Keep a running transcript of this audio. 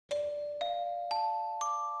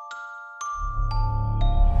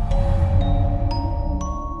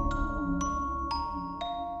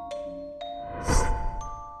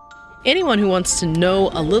Anyone who wants to know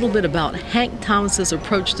a little bit about Hank Thomas's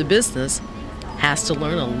approach to business has to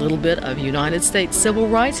learn a little bit of United States civil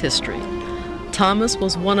rights history. Thomas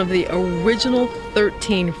was one of the original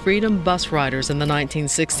 13 freedom bus riders in the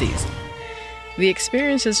 1960s. The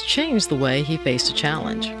experience has changed the way he faced a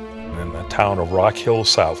challenge. In the town of Rock Hill,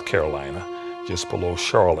 South Carolina, just below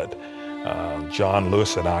Charlotte, John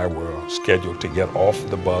Lewis and I were scheduled to get off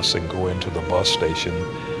the bus and go into the bus station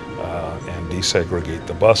and desegregate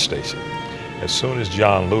the bus station. As soon as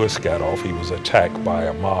John Lewis got off, he was attacked by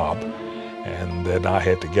a mob, and then I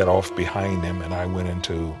had to get off behind him, and I went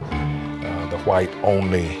into the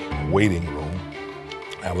white-only waiting room.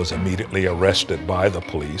 I was immediately arrested by the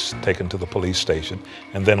police, taken to the police station,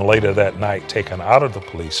 and then later that night taken out of the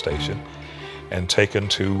police station and taken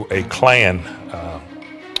to a Klan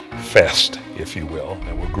fest, if you will.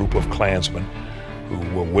 There were a group of Klansmen who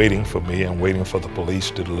were waiting for me and waiting for the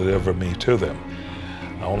police to deliver me to them.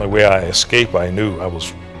 The only way I escaped, I knew I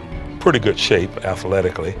was in pretty good shape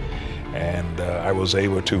athletically, and I was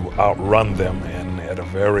able to outrun them, and at a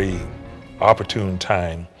very opportune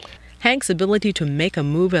time. Hank's ability to make a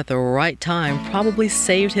move at the right time probably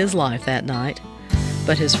saved his life that night.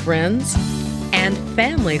 But his friends and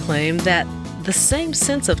family claim that the same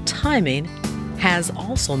sense of timing has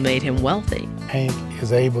also made him wealthy. Hank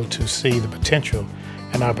is able to see the potential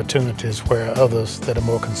and opportunities where others that are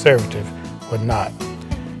more conservative would not.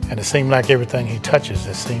 And it seemed like everything he touches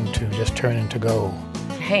just seemed to just turn into gold.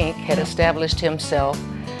 Hank had established himself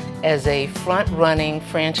as a front-running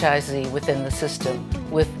franchisee within the system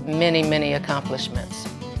with many, many accomplishments.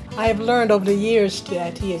 I have learned over the years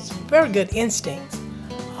that he has very good instincts.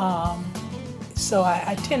 So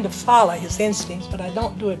I tend to follow his instincts, but I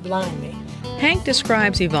don't do it blindly. Hank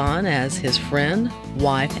describes Yvonne as his friend,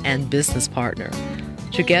 wife, and business partner.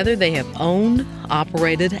 Together they have owned,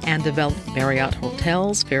 operated, and developed Marriott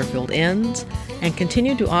hotels, Fairfield Inns, and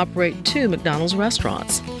continue to operate 2 McDonald's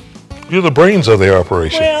restaurants. You're the brains of the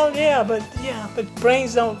operation. Well, but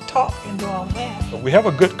brains don't talk and do all that. We have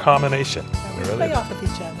a good combination. We play off of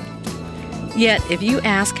each other. Yet, if you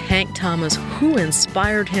ask Hank Thomas who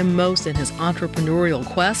inspired him most in his entrepreneurial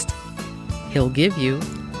quest, he'll give you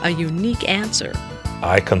a unique answer.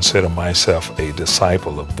 I consider myself a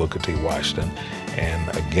disciple of Booker T. Washington,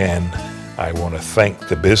 and again, I want to thank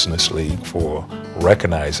the Business League for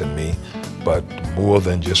recognizing me, but more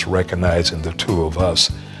than just recognizing the two of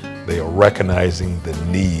us, they are recognizing the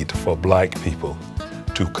need for black people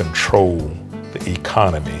to control the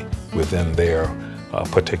economy within their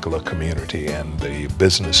particular community, and the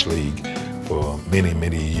Business League for many,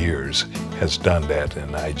 many years has done that,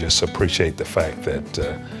 and I just appreciate the fact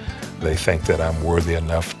that they think that I'm worthy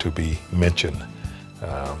enough to be mentioned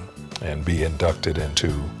and be inducted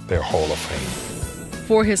into their Hall of Fame.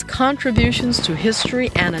 For his contributions to history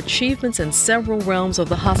and achievements in several realms of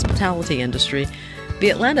the hospitality industry, the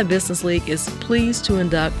Atlanta Business League is pleased to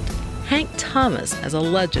induct Hank Thomas as a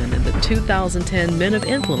legend in the 2010 Men of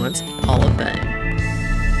Influence Hall of Fame.